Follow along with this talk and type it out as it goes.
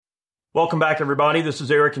Welcome back, everybody. This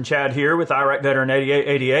is Eric and Chad here with Iraq Veteran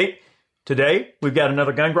 8888. Today, we've got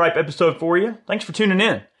another Gun Gripe episode for you. Thanks for tuning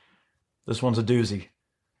in. This one's a doozy.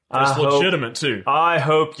 It's legitimate, too. I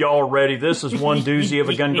hope y'all are ready. This is one doozy of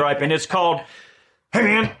a gun gripe, and it's called, "Hey,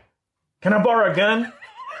 man, can I borrow a gun?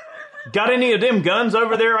 Got any of them guns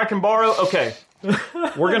over there I can borrow?" Okay,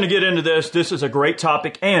 we're going to get into this. This is a great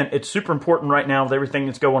topic, and it's super important right now with everything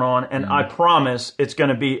that's going on, and I promise it's going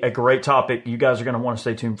to be a great topic. You guys are going to want to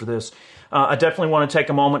stay tuned for this. I definitely want to take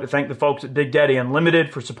a moment to thank the folks at Big Daddy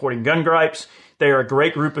Unlimited for supporting Gun Gripes. They are a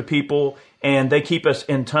great group of people, and they keep us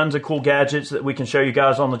in tons of cool gadgets that we can show you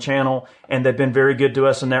guys on the channel, and they've been very good to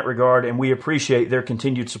us in that regard, and we appreciate their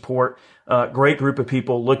continued support. Great group of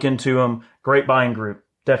people. Look into them. Great buying group.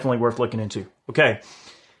 Definitely worth looking into. Okay.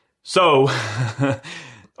 So,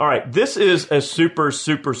 all right, this is a super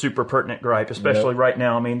pertinent gripe, especially right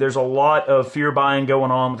now. I mean, there's a lot of fear buying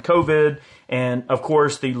going on with COVID, and of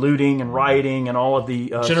course, the looting and rioting and all of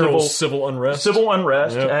the general civil unrest. Civil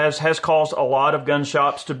unrest has caused a lot of gun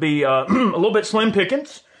shops to be a little bit slim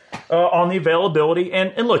pickings on the availability.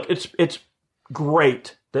 And look, it's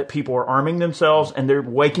great that people are arming themselves and they're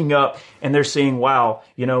waking up and they're seeing, wow,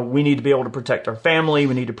 you know, we need to be able to protect our family.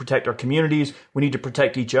 We need to protect our communities. We need to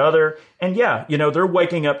protect each other. And yeah, you know, they're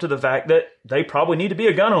waking up to the fact that they probably need to be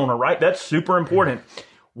a gun owner, right? That's super important.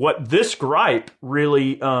 What this gripe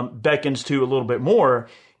really beckons to a little bit more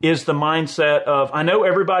is the mindset of, I know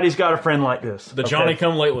everybody's got a friend like this. The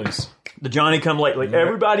Johnny-come-latelys. The Johnny-come-lately. Mm-hmm.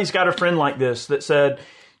 Everybody's got a friend like this that said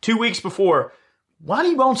 2 weeks before, "Why do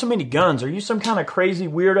you own so many guns? Are you some kind of crazy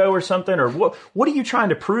weirdo or something? Or what are you trying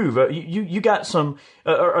to prove? You got some?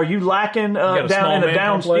 Are you lacking down in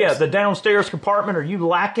the downstairs compartment? Are you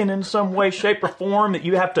lacking in some way, shape, or form that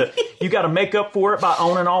you got to make up for it by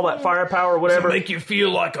owning all that firepower or whatever? Does it make you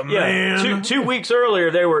feel like a man?" Yeah. Two weeks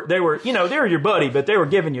earlier, they were you know, they were your buddy, but they were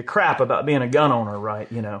giving you crap about being a gun owner, right?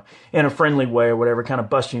 You know, in a friendly way or whatever, kind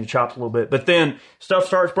of busting your chops a little bit. But then stuff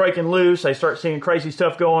starts breaking loose. They start seeing crazy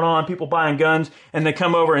stuff going on. People buying guns. And they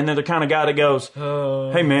come over, and they're the kind of guy that goes,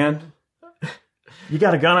 "Hey, man, you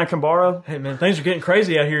got a gun I can borrow? Hey, man, things are getting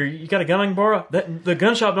crazy out here. You got a gun I can borrow?" The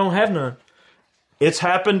gun shop don't have none. It's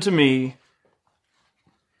happened to me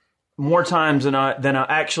more times than I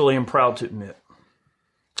actually am proud to admit.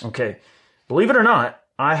 Okay, believe it or not,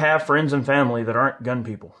 I have friends and family that aren't gun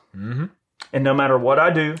people. Mm-hmm. And no matter what I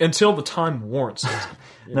do... Until the time warrants it.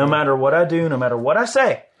 No matter what I do, no matter what I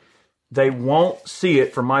say... They won't see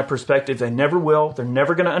it from my perspective. They never will. They're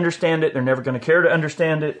never going to understand it. They're never going to care to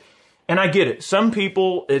understand it. And I get it. Some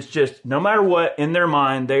people, it's just, no matter what, in their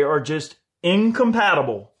mind, they are just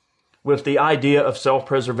incompatible with the idea of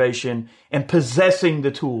self-preservation and possessing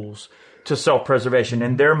the tools to self-preservation.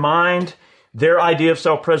 In their mind, their idea of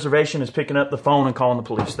self-preservation is picking up the phone and calling the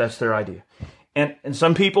police. That's their idea. And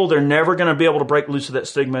some people, they're never going to be able to break loose of that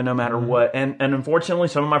stigma no matter what. And unfortunately,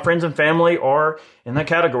 some of my friends and family are in that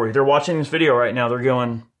category. They're watching this video right now. They're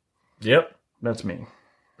going, "Yep, that's me."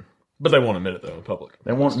 But they won't admit it, though, in public.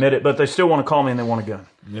 They won't admit it, but they still want to call me and they want a gun.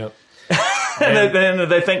 Yep. And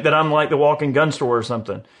they think that I'm like the walking gun store or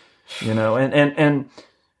something. You know, and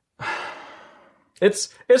it's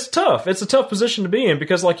tough. It's a tough position to be in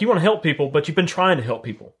because, like, you want to help people, but you've been trying to help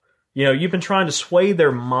people. You know, you've been trying to sway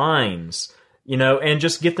their minds, you know, and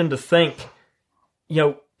just get them to think, you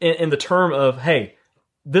know, in the term of, hey,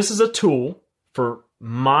 this is a tool for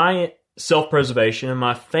my self-preservation and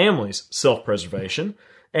my family's self-preservation,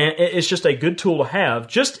 and it's just a good tool to have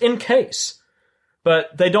just in case.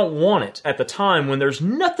 But they don't want it at the time when there's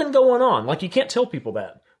nothing going on. Like, you can't tell people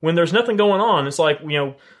that. When there's nothing going on, it's like, you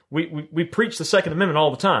know, we preach the Second Amendment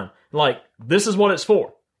all the time. Like, this is what it's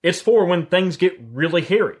for. It's for when things get really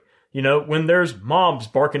hairy. You know, when there's mobs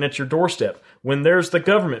barking at your doorstep, when there's the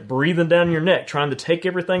government breathing down your neck, trying to take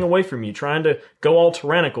everything away from you, trying to go all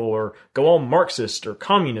tyrannical or go all Marxist or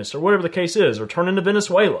communist or whatever the case is, or turn into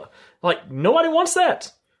Venezuela. Like, nobody wants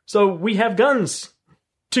that. So we have guns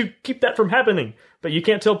to keep that from happening. But you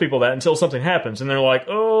can't tell people that until something happens. And they're like,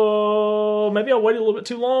 "Oh, maybe I'll wait a little bit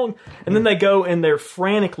too long." And then they go and they're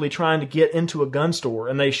frantically trying to get into a gun store.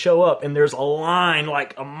 And they show up and there's a line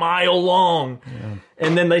like a mile long. Yeah.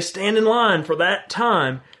 And then they stand in line for that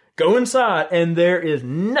time, go inside, and there is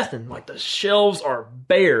nothing. Like, the shelves are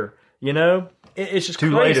bare, you know? It's just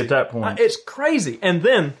too crazy. Late at that point. It's crazy. And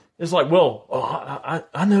then it's like, well,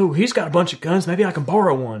 I know he's got a bunch of guns. Maybe I can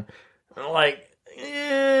borrow one. Like...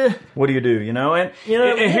 What do? You know, and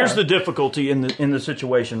here's the difficulty in the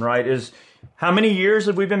situation, right? Is how many years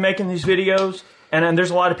have we been making these videos? And there's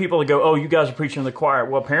a lot of people that go, "Oh, you guys are preaching to the choir."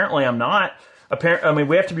 Well, apparently I'm not. I mean,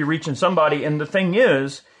 we have to be reaching somebody. And the thing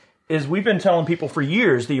is is we've been telling people for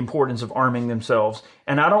years the importance of arming themselves.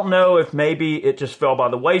 And I don't know if maybe it just fell by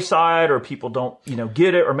the wayside or people don't,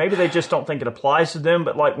 get it, or maybe they just don't think it applies to them.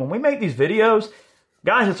 But like when we make these videos,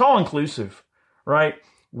 guys, it's all inclusive, right?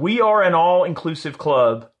 We are an all-inclusive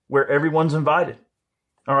club where everyone's invited.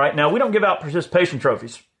 All right. Now, we don't give out participation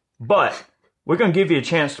trophies, but we're going to give you a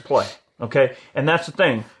chance to play. Okay. And that's the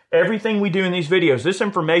thing. Everything we do in these videos, this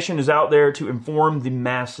information is out there to inform the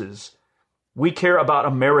masses. We care about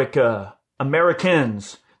America,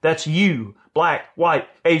 Americans. That's you, black, white,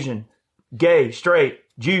 Asian, gay, straight,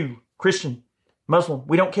 Jew, Christian, Muslim.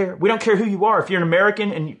 We don't care. We don't care who you are. If you're an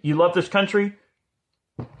American and you love this country,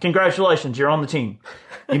 congratulations, you're on the team.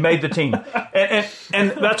 You made the team.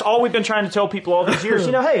 And that's all we've been trying to tell people all these years.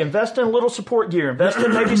 Hey, invest in a little support gear. Invest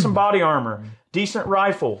in maybe some body armor, decent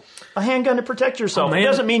rifle, a handgun to protect yourself. It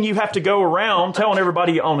doesn't mean you have to go around telling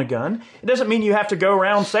everybody you own a gun. It doesn't mean you have to go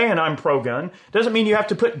around saying I'm pro-gun. It doesn't mean you have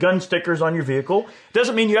to put gun stickers on your vehicle. It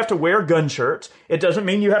doesn't mean you have to wear gun shirts. It doesn't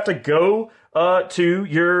mean you have to go to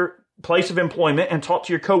your place of employment and talk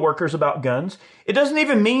to your coworkers about guns. It doesn't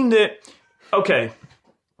even mean that, okay,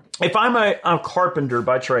 if I'm a carpenter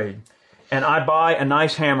by trade and I buy a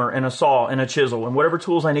nice hammer and a saw and a chisel and whatever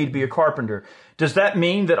tools I need to be a carpenter, does that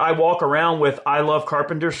mean that I walk around with I Love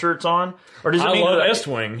Carpenter shirts on? Or does it mean love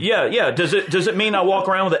Estwing. Yeah. Does it mean I walk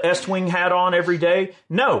around with an Estwing hat on every day?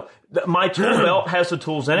 No. My tool belt has the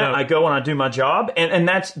tools in it. No. I go and I do my job, and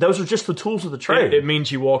those are just the tools of the trade. It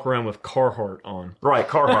means you walk around with Carhartt on. Right,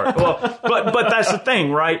 Carhartt. Well, but that's the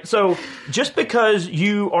thing, right? So just because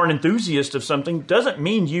you are an enthusiast of something doesn't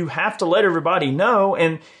mean you have to let everybody know.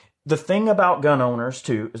 And the thing about gun owners,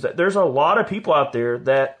 too, is that there's a lot of people out there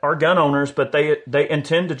that are gun owners, but they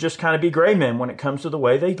intend to just kind of be gray men when it comes to the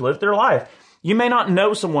way they live their life. You may not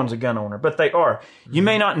know someone's a gun owner, but they are. You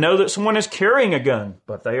may not know that someone is carrying a gun,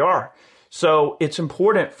 but they are. So it's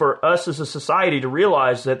important for us as a society to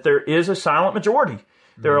realize that there is a silent majority.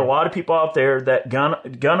 There are a lot of people out there that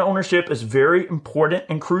gun ownership is very important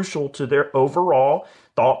and crucial to their overall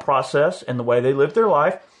thought process and the way they live their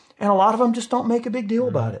life. And a lot of them just don't make a big deal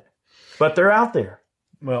about it. But they're out there.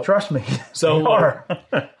 Well, trust me. So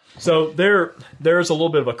there's a little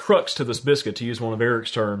bit of a crux to this biscuit, to use one of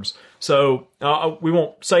Eric's terms. So we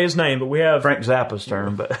won't say his name, but we have Frank Zappa's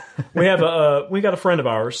term. But we got a friend of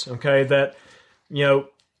ours, okay, that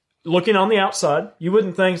looking on the outside, you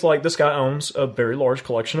wouldn't think like this guy owns a very large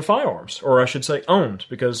collection of firearms, or I should say owned,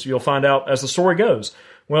 because you'll find out as the story goes.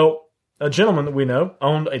 Well, a gentleman that we know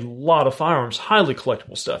owned a lot of firearms, highly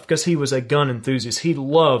collectible stuff, because he was a gun enthusiast. He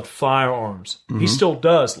loved firearms. Mm-hmm. He still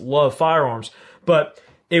does love firearms, but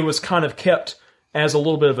it was kind of kept as a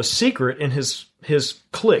little bit of a secret in his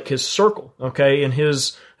clique, his circle, okay, in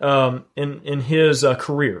his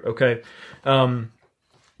career, okay,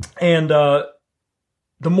 and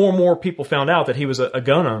the more and more people found out that he was a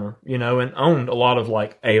gun owner, and owned a lot of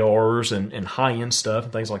like ARs and high-end stuff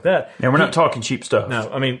and things like that. Now, we're not talking cheap stuff. No,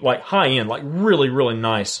 I mean like high-end, like really, really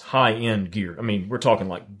nice high-end gear. I mean, we're talking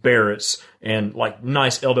like Barrett's and like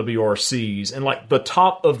nice LWRCs and like the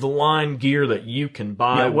top-of-the-line gear that you can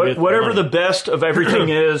buy. Yeah, whatever the best of everything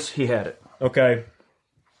is, he had it. Okay.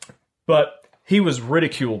 But he was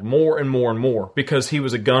ridiculed more and more and more because he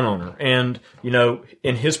was a gun owner. And,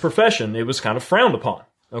 in his profession, it was kind of frowned upon.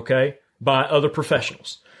 Okay, by other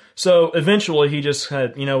professionals. So eventually he just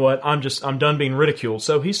said, you know what, I'm done being ridiculed.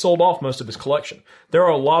 So he sold off most of his collection. There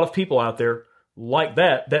are a lot of people out there like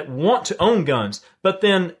that want to own guns, but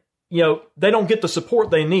then, they don't get the support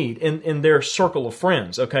they need in their circle of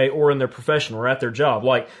friends, okay, or in their profession or at their job.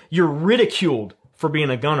 Like, you're ridiculed for being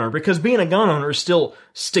a gun owner because being a gun owner is still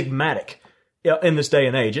stigmatic in this day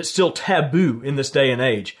and age. It's still taboo in this day and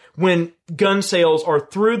age. When gun sales are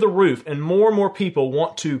through the roof and more people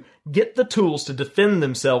want to get the tools to defend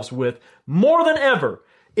themselves with more than ever,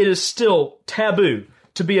 it is still taboo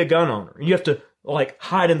to be a gun owner. You have to like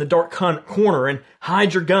hide in the dark corner and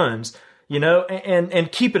hide your guns,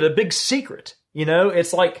 and keep it a big secret.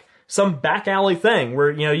 It's like some back alley thing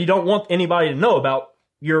where, you don't want anybody to know about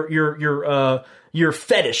your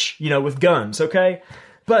fetish, with guns, okay?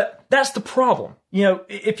 But that's the problem.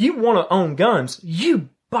 If you want to own guns, you,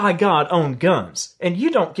 by God, own guns. And you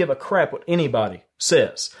don't give a crap what anybody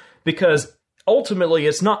says. Because ultimately,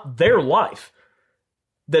 it's not their life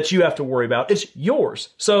that you have to worry about. It's yours.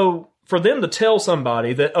 So for them to tell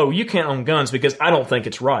somebody that, oh, you can't own guns because I don't think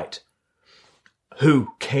it's right.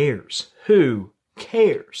 Who cares? Who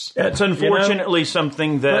cares? It's unfortunately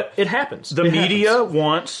something that it happens. The media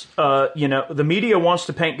wants, the media wants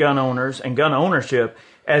to paint gun owners and gun ownership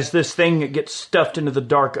as this thing that gets stuffed into the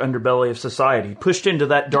dark underbelly of society, pushed into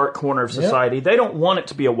that dark corner of society. Yep. They don't want it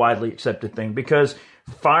to be a widely accepted thing because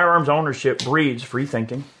firearms ownership breeds free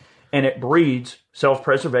thinking, and it breeds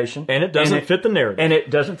self-preservation. And it doesn't fit the narrative. And it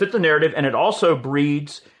doesn't fit the narrative, and it also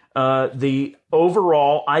breeds the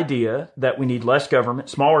overall idea that we need less government,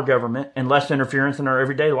 smaller government, and less interference in our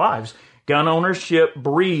everyday lives. Gun ownership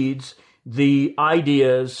breeds the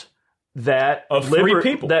ideas that of free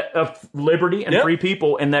people, that of liberty and free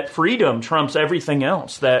people, and that freedom trumps everything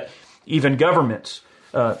else. That even governments,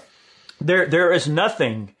 there is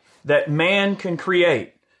nothing that man can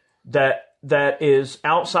create that is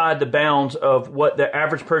outside the bounds of what the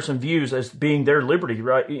average person views as being their liberty.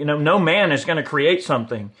 Right? No man is going to create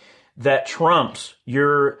something that trumps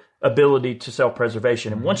your ability to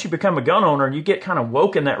self-preservation. And once you become a gun owner, you get kind of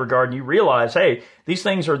woke in that regard, and you realize, hey, these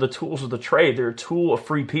things are the tools of the trade. They're a tool of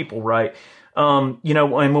free people, right? And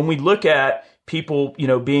when we look at people,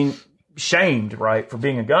 being shamed, right, for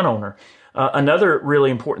being a gun owner, another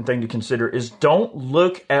really important thing to consider is don't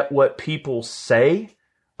look at what people say,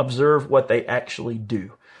 observe what they actually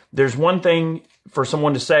do. There's one thing for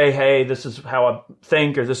someone to say, hey, this is how I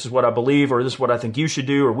think, or this is what I believe, or this is what I think you should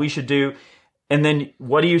do, or we should do. And then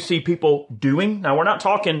what do you see people doing? Now, we're not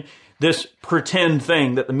talking this pretend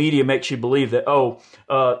thing that the media makes you believe that,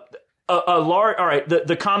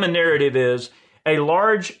 the common narrative is a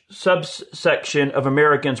large subsection of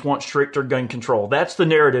Americans want stricter gun control. That's the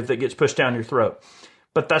narrative that gets pushed down your throat.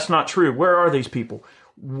 But that's not true. Where are these people?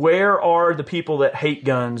 Where are the people that hate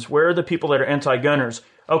guns? Where are the people that are anti-gunners?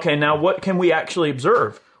 Okay, now what can we actually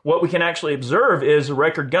observe? What we can actually observe is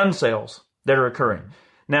record gun sales that are occurring.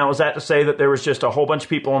 Now, is that to say that there was just a whole bunch of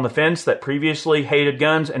people on the fence that previously hated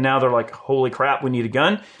guns and now they're like, holy crap, we need a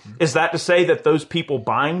gun? Is that to say that those people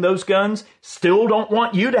buying those guns still don't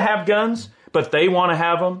want you to have guns, but they want to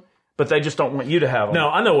have them, but they just don't want you to have them? No,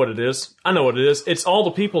 I know what it is. It's all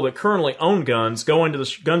the people that currently own guns going to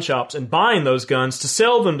the gun shops and buying those guns to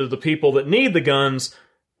sell them to the people that need the guns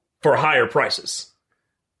for higher prices.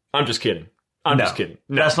 I'm just kidding. Just kidding.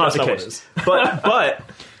 No, that's not the case. But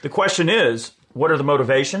the question is, what are the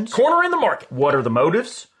motivations? Cornering the market. What are the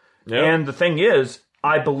motives? Yep. And the thing is,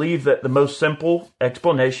 I believe that the most simple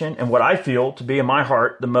explanation, and what I feel to be in my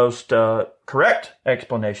heart the most correct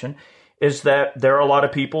explanation, is that there are a lot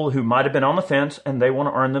of people who might have been on the fence and they want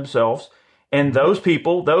to earn themselves. And those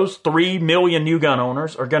people, those 3 million new gun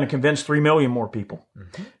owners, are going to convince 3 million more people.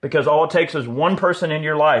 Mm-hmm. Because all it takes is one person in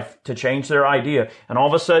your life to change their idea. And all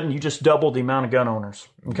of a sudden, you just double the amount of gun owners.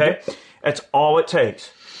 Okay? Mm-hmm. That's all it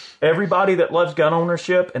takes. Everybody that loves gun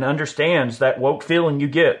ownership and understands that woke feeling you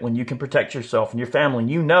get when you can protect yourself and your family,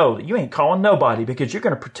 and you know that you ain't calling nobody because you're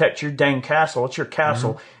going to protect your dang castle. It's your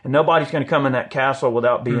castle, and nobody's going to come in that castle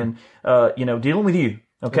without being, dealing with you.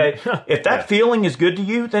 Okay? If that feeling is good to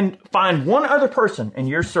you, then find one other person in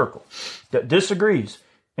your circle that disagrees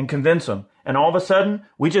and convince them. And all of a sudden,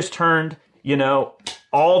 we just turned,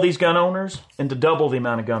 all these gun owners into double the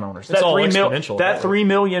amount of gun owners. It's all exponential. That 3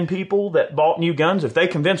 million people that bought new guns, if they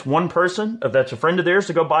convince one person that's a friend of theirs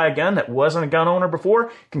to go buy a gun that wasn't a gun owner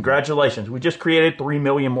before, congratulations. We just created 3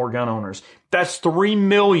 million more gun owners. That's 3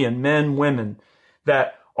 million men, women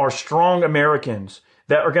that are strong Americans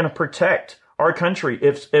that are going to protect our country.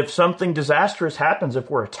 If something disastrous happens, if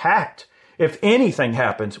we're attacked, if anything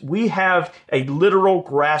happens, we have a literal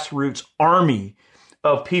grassroots army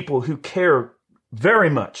of people who care very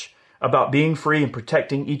much about being free and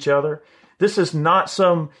protecting each other. This is not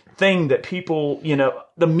some thing that people,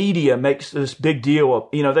 the media makes this big deal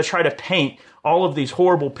of. They try to paint all of these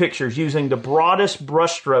horrible pictures using the broadest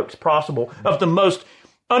brushstrokes possible of the most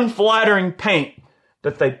unflattering paint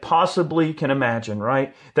that they possibly can imagine,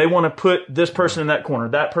 right? They want to put this person in that corner,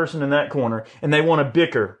 that person in that corner, and they want to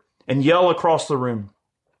bicker and yell across the room.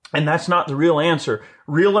 And that's not the real answer.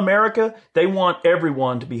 Real America, they want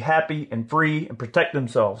everyone to be happy and free and protect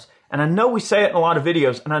themselves. And I know we say it in a lot of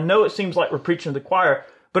videos, and I know it seems like we're preaching to the choir,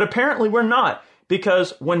 but apparently we're not.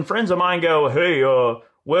 Because when friends of mine go, hey,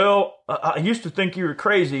 I used to think you were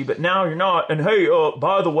crazy, but now you're not. And hey,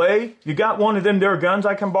 by the way, you got one of them there guns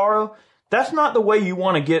I can borrow? That's not the way you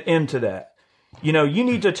want to get into that. You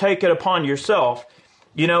need to take it upon yourself.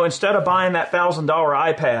 Instead of buying that $1,000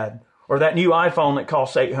 iPad, or that new iPhone that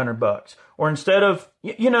costs $800, or instead of,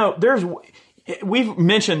 we've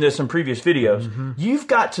mentioned this in previous videos. Mm-hmm. You've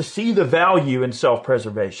got to see the value in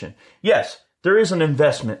self-preservation. Yes, there is an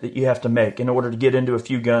investment that you have to make in order to get into a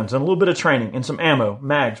few guns and a little bit of training and some ammo,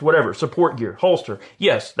 mags, whatever, support gear, holster.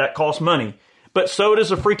 Yes, that costs money, but so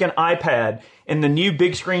does a freaking iPad and the new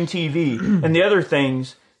big screen TV and the other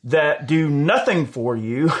things that do nothing for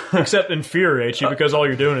you. Except infuriate you because all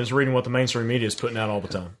you're doing is reading what the mainstream media is putting out all the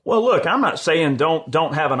time. Well, look, I'm not saying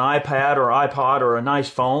don't have an iPad or iPod or a nice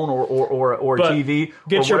phone or But TV.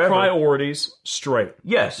 Get or your whatever. priorities straight.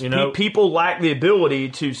 Yes, You know? people lack the ability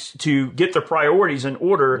to get their priorities in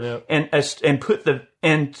order Yep.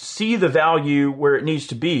 and see the value where it needs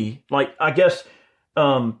to be. Like, I guess,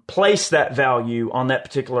 place that value on that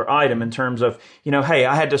particular item in terms of, hey,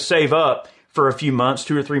 I had to save up for a few months,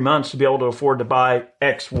 2 or 3 months, to be able to afford to buy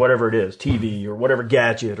X, whatever it is, TV or whatever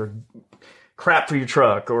gadget or crap for your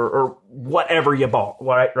truck or whatever you bought,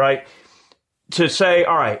 right? To say,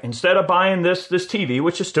 all right, instead of buying this TV,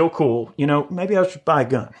 which is still cool, maybe I should buy a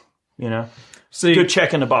gun, See, good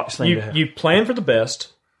check in the box thing to have. you plan for the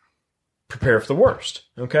best, prepare for the worst.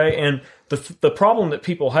 Okay, and the problem that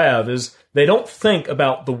people have is they don't think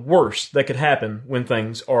about the worst that could happen when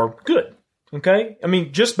things are good. Okay, I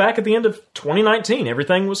mean, just back at the end of 2019,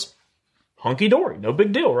 everything was hunky dory, no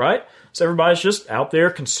big deal, right? So everybody's just out there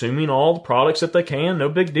consuming all the products that they can, no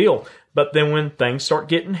big deal. But then when things start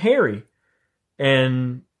getting hairy,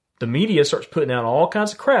 and the media starts putting out all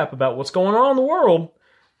kinds of crap about what's going on in the world,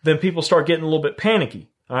 then people start getting a little bit panicky.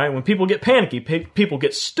 All right, when people get panicky, people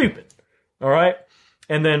get stupid. All right,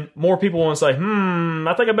 and then more people want to say,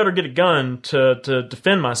 I think I better get a gun to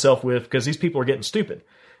defend myself with because these people are getting stupid.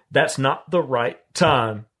 That's not the right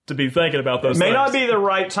time to be thinking about those It may things. not be the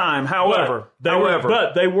right time. However,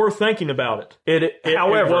 but they were thinking about it.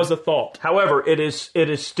 It was a thought. However, it is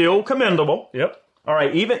still commendable. Yep. All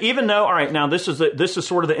right, even though, all right, now this is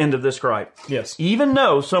sort of the end of this gripe. Yes. Even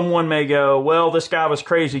though someone may go, well, this guy was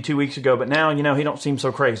crazy 2 weeks ago, but now, he don't seem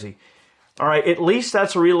so crazy. All right, at least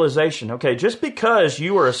that's a realization. Okay, just because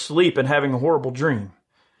you are asleep and having a horrible dream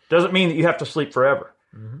doesn't mean that you have to sleep forever.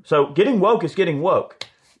 Mm-hmm. So getting woke is getting woke.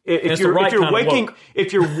 If you're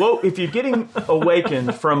getting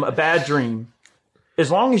awakened from a bad dream, as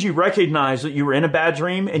long as you recognize that you were in a bad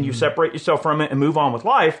dream and you separate yourself from it and move on with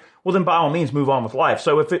life, well, then by all means, move on with life.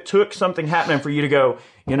 So if it took something happening for you to go,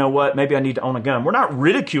 you know what, maybe I need to own a gun, we're not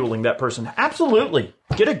ridiculing that person. Absolutely.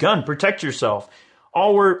 Get a gun. Protect yourself.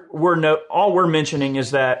 All we're mentioning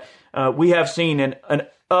is that we have seen an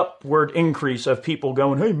upward increase of people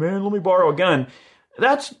going, hey, man, let me borrow a gun.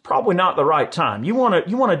 That's probably not the right time. You want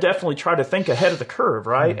to definitely try to think ahead of the curve,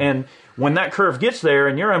 right? Mm-hmm. And when that curve gets there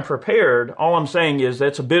and you're unprepared, all I'm saying is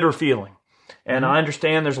that's a bitter feeling. And I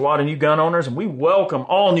understand there's a lot of new gun owners, and we welcome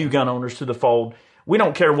all new gun owners to the fold. We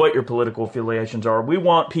don't care what your political affiliations are. We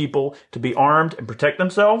want people to be armed and protect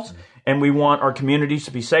themselves, and we want our communities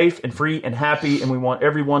to be safe and free and happy, and we want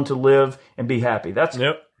everyone to live and be happy. That's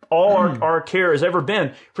all our care has ever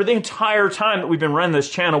been. For the entire time that we've been running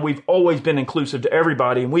this channel, we've always been inclusive to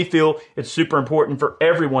everybody, and we feel it's super important for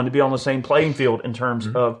everyone to be on the same playing field in terms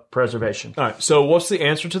of preservation. All right, so what's the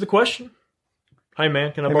answer to the question? Hey,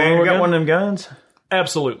 man, can I borrow you a got gun? one of them guns?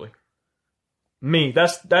 Absolutely.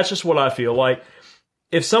 That's just what I feel. Like,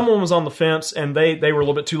 if someone was on the fence and they were a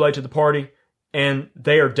little bit too late to the party and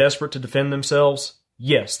they are desperate to defend themselves,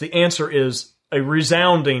 yes. The answer is a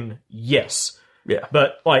resounding yes. Yeah.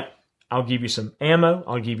 But, like, I'll give you some ammo.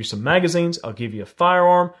 I'll give you some magazines. I'll give you a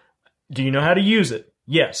firearm. Do you know how to use it?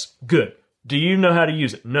 Yes. Good. Do you know how to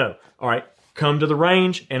use it? No. All right. Come to the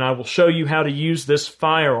range and I will show you how to use this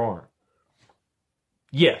firearm.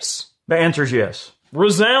 Yes. The answer is yes.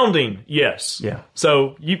 Resounding yes. Yeah.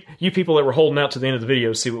 So you people that were holding out to the end of the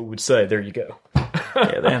video, see what we would say. There you go.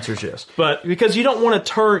 Yeah, the answer is yes. But because you don't want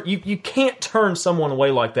to turn, you can't turn someone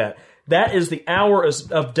away like that. That is the hour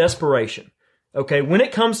of desperation. Okay, when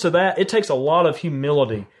it comes to that, it takes a lot of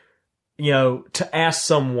humility, to ask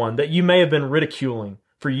someone that you may have been ridiculing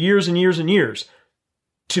for years and years and years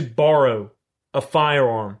to borrow a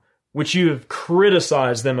firearm, which you have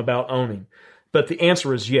criticized them about owning. But the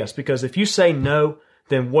answer is yes, because if you say no,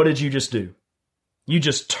 then what did you just do? You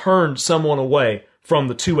just turned someone away from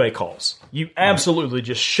the 2A calls. You absolutely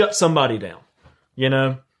just shut somebody down.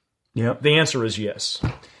 Yep. The answer is yes.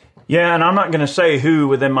 Yeah, and I'm not going to say who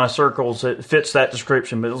within my circles that fits that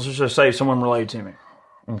description, but let's just say someone related to me.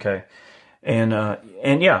 Okay. And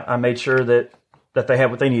yeah, I made sure that they had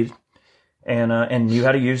what they needed and knew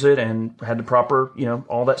how to use it and had the proper,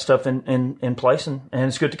 all that stuff in place and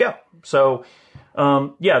it's good to go. So,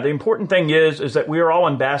 the important thing is that we are all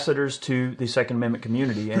ambassadors to the Second Amendment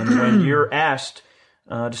community. And when you're asked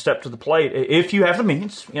to step to the plate, if you have the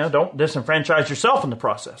means, don't disenfranchise yourself in the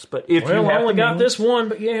process. But if you have I only the got means, this one,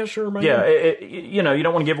 but yeah, sure, man. yeah, you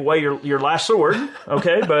don't want to give away your last sword,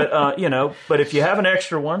 okay? But but if you have an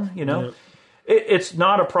extra one, it's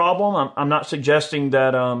not a problem. I'm not suggesting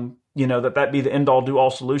that that be the end-all, do-all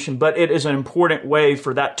solution, but it is an important way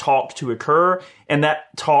for that talk to occur, and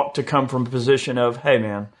that talk to come from a position of, hey,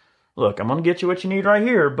 man, look, I'm going to get you what you need right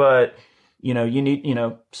here, but, you need,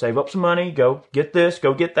 save up some money, go get this,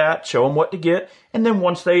 go get that, show them what to get, and then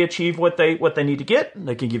once they achieve what they need to get,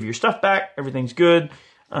 they can give you your stuff back, everything's good,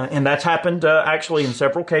 and that's happened actually in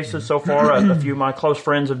several cases so far. A few of my close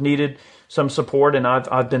friends have needed some support, and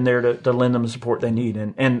I've been there to lend them the support they need,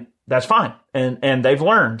 and that's fine. And they've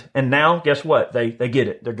learned. And now, guess what? They get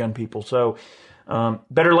it. They're gun people. So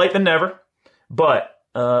better late than never. But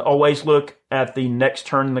always look at the next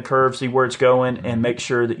turn in the curve, see where it's going, and make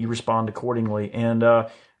sure that you respond accordingly. And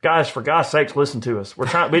guys, for God's sakes, listen to us. We're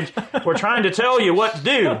trying to tell you what to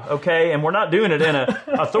do, okay? And we're not doing it in an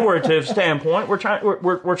authoritative standpoint.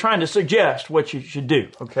 We're trying to suggest what you should do,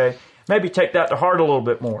 okay? Maybe take that to heart a little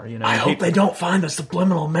bit more. I hope they don't find the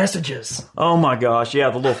subliminal messages. Oh my gosh, yeah,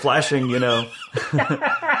 the little flashing, the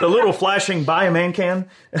little flashing buy a man can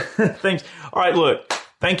things. All right, look,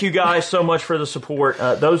 thank you guys so much for the support.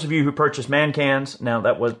 Those of you who purchased man cans, now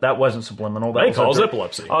that wasn't subliminal. That cause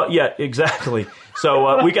epilepsy. Yeah, exactly.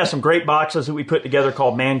 So we got some great boxes that we put together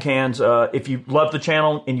called man cans. If you love the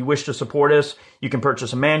channel and you wish to support us, you can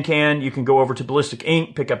purchase a man can. You can go over to Ballistic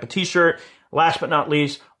Ink, pick up a T-shirt. Last but not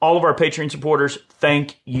least, all of our Patreon supporters,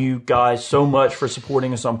 thank you guys so much for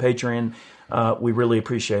supporting us on Patreon. We really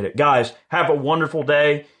appreciate it. Guys, have a wonderful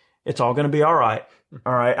day. It's all going to be all right.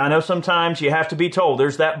 All right. I know sometimes you have to be told.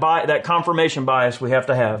 There's that confirmation bias we have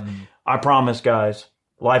to have. I promise, guys,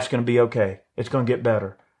 life's going to be okay. It's going to get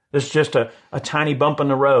better. This is just a tiny bump in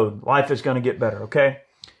the road. Life is going to get better, okay?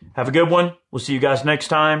 Have a good one. We'll see you guys next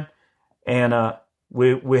time. And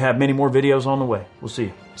we have many more videos on the way. We'll see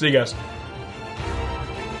you. See you guys.